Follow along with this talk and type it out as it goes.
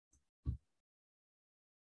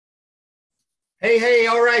Hey,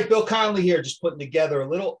 all right, Bill Connelly here, just putting together a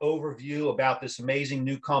little overview about this amazing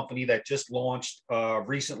new company that just launched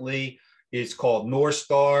recently. It's called North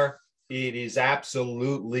Star. It is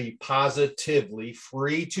absolutely positively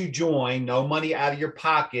free to join, no money out of your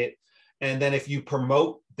pocket. And then if you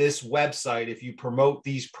promote this website, if you promote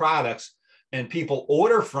these products and people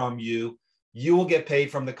order from you, you will get paid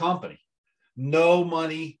from the company. No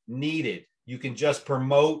money needed. You can just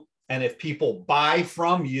promote, and if people buy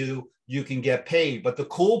from you, you can get paid. But the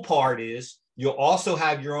cool part is you'll also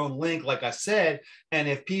have your own link, like I said. And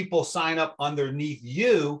if people sign up underneath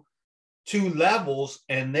you, two levels,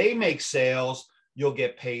 and they make sales, you'll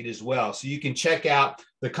get paid as well. So you can check out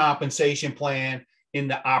the compensation plan in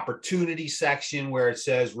the opportunity section where it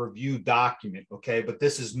says review document. Okay. But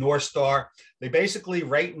this is North Star. They basically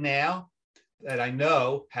right now that I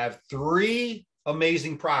know have three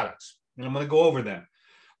amazing products, and I'm going to go over them.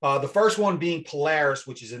 The first one being Polaris,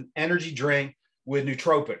 which is an energy drink with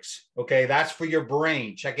nootropics. Okay, that's for your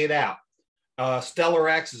brain. Check it out. Stellar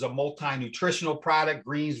X is a multi-nutritional product,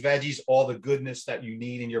 greens, veggies, all the goodness that you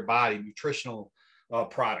need in your body, nutritional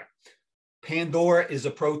product. Pandora is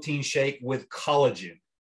a protein shake with collagen.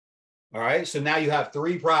 All right, so now you have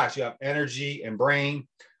three products. You have energy and brain,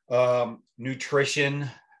 nutrition,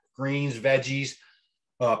 greens, veggies,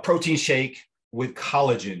 protein shake with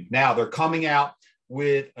collagen. Now they're coming out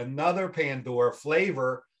with another Pandora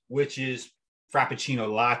flavor, which is Frappuccino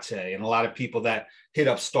latte. And a lot of people that hit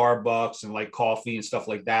up Starbucks and like coffee and stuff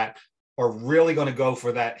like that are really going to go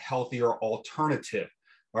for that healthier alternative.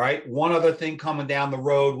 All right. One other thing coming down the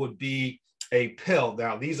road would be a pill.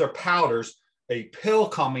 Now, these are powders, a pill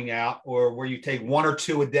coming out, or where you take one or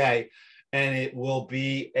two a day, and it will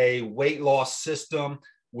be a weight loss system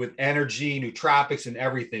with energy, nootropics, and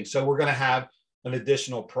everything. So we're going to have an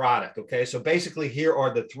additional product. Okay. So basically here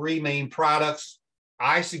are the three main products.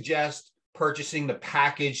 I suggest purchasing the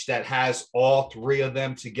package that has all three of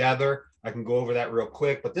them together. I can go over that real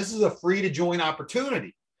quick, but this is a free to join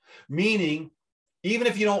opportunity, meaning even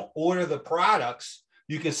if you don't order the products,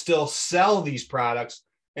 you can still sell these products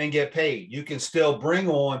and get paid. You can still bring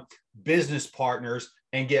on business partners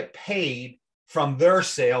and get paid from their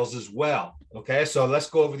sales as well. Okay. So let's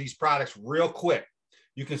go over these products real quick.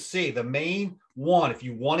 You can see the main one. If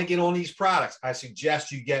you want to get on these products, I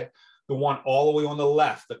suggest you get the one all the way on the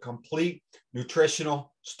left, the complete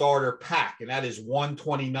nutritional starter pack. And that is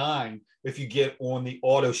 $129 if you get on the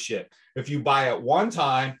auto ship. If you buy at one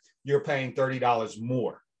time, you're paying $30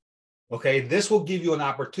 more. Okay. This will give you an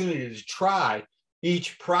opportunity to try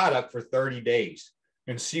each product for 30 days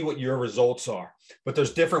and see what your results are. But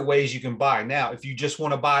there's different ways you can buy. Now, if you just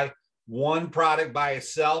want to buy one product by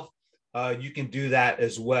itself, you can do that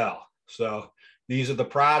as well. So these are the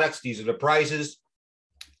products, these are the prices.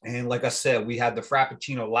 And like I said, we have the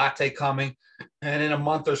Frappuccino latte coming. And in a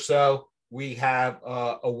month or so, we have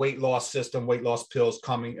a weight loss system, weight loss pills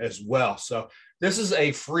coming as well. So this is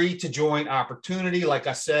a free to join opportunity. Like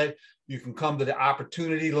I said, you can come to the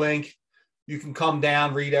opportunity link. You can come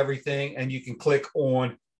down, read everything, and you can click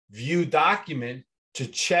on view document to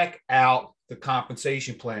check out the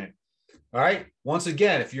compensation plan. All right. Once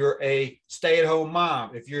again, if you're a stay-at-home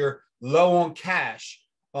mom, if you're low on cash,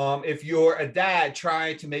 if you're a dad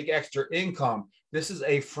trying to make extra income, this is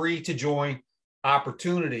a free to join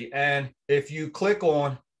opportunity. And if you click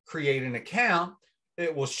on create an account,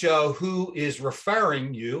 it will show who is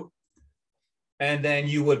referring you. And then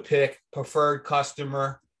you would pick preferred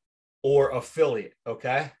customer or affiliate.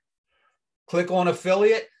 Okay. Click on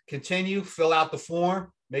affiliate, continue, fill out the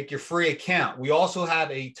form. Make your free account. We also have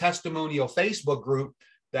a testimonial Facebook group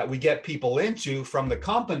that we get people into from the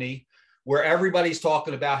company where everybody's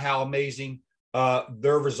talking about how amazing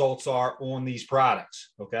their results are on these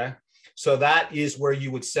products. Okay. So that is where you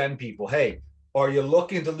would send people. Hey, are you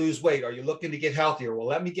looking to lose weight? Are you looking to get healthier? Well,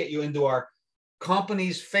 let me get you into our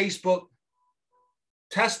company's Facebook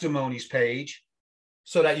testimonies page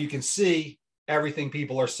so that you can see everything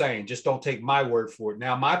people are saying. Just don't take my word for it.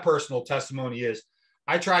 Now, my personal testimony is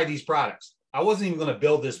I tried these products. I wasn't even going to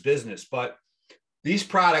build this business, but these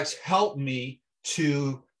products helped me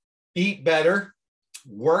to eat better,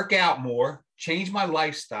 work out more, change my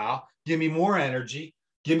lifestyle, give me more energy,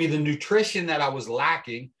 give me the nutrition that I was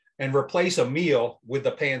lacking, and replace a meal with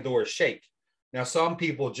the Pandora shake. Now, some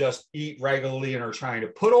people just eat regularly and are trying to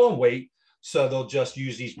put on weight, so they'll just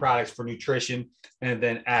use these products for nutrition and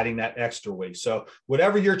then adding that extra weight. So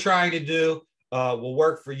whatever you're trying to do, will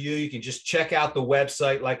work for you. You can just check out the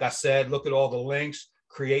website. Like I said, look at all the links,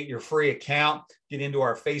 create your free account, get into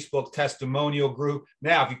our Facebook testimonial group.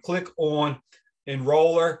 Now, if you click on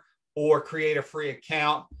enroller or create a free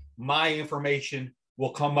account, my information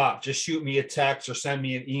will come up. Just shoot me a text or send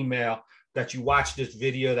me an email that you watched this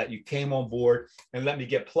video, that you came on board, and let me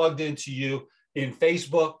get plugged into you in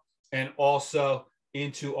Facebook and also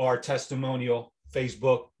into our testimonial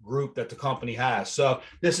Facebook group that the company has. So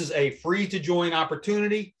this is a free to join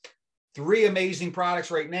opportunity. 3 amazing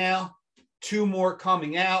products right now, 2 more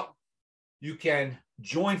coming out. You can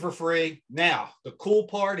join for free. Now, the cool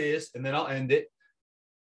part is, and then I'll end it,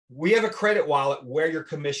 we have a credit wallet where your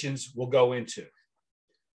commissions will go into.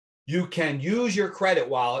 You can use your credit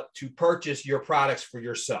wallet to purchase your products for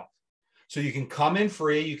yourself. So you can come in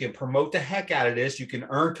free, you can promote the heck out of this, you can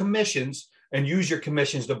earn commissions and use your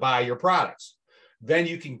commissions to buy your products. Then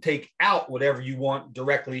you can take out whatever you want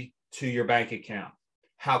directly to your bank account.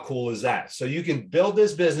 How cool is that? So you can build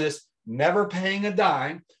this business, never paying a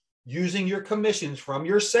dime, using your commissions from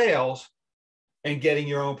your sales and getting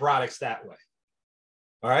your own products that way.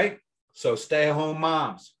 All right. So stay-at-home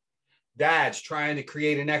moms, dads trying to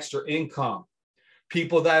create an extra income,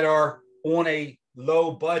 people that are on a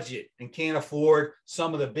low budget and can't afford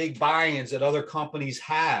some of the big buy-ins that other companies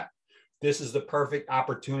have. This is the perfect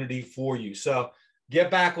opportunity for you. So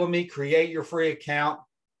get back with me, create your free account.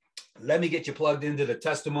 Let me get you plugged into the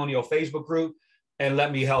testimonial Facebook group and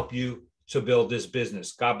let me help you to build this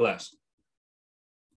business. God bless.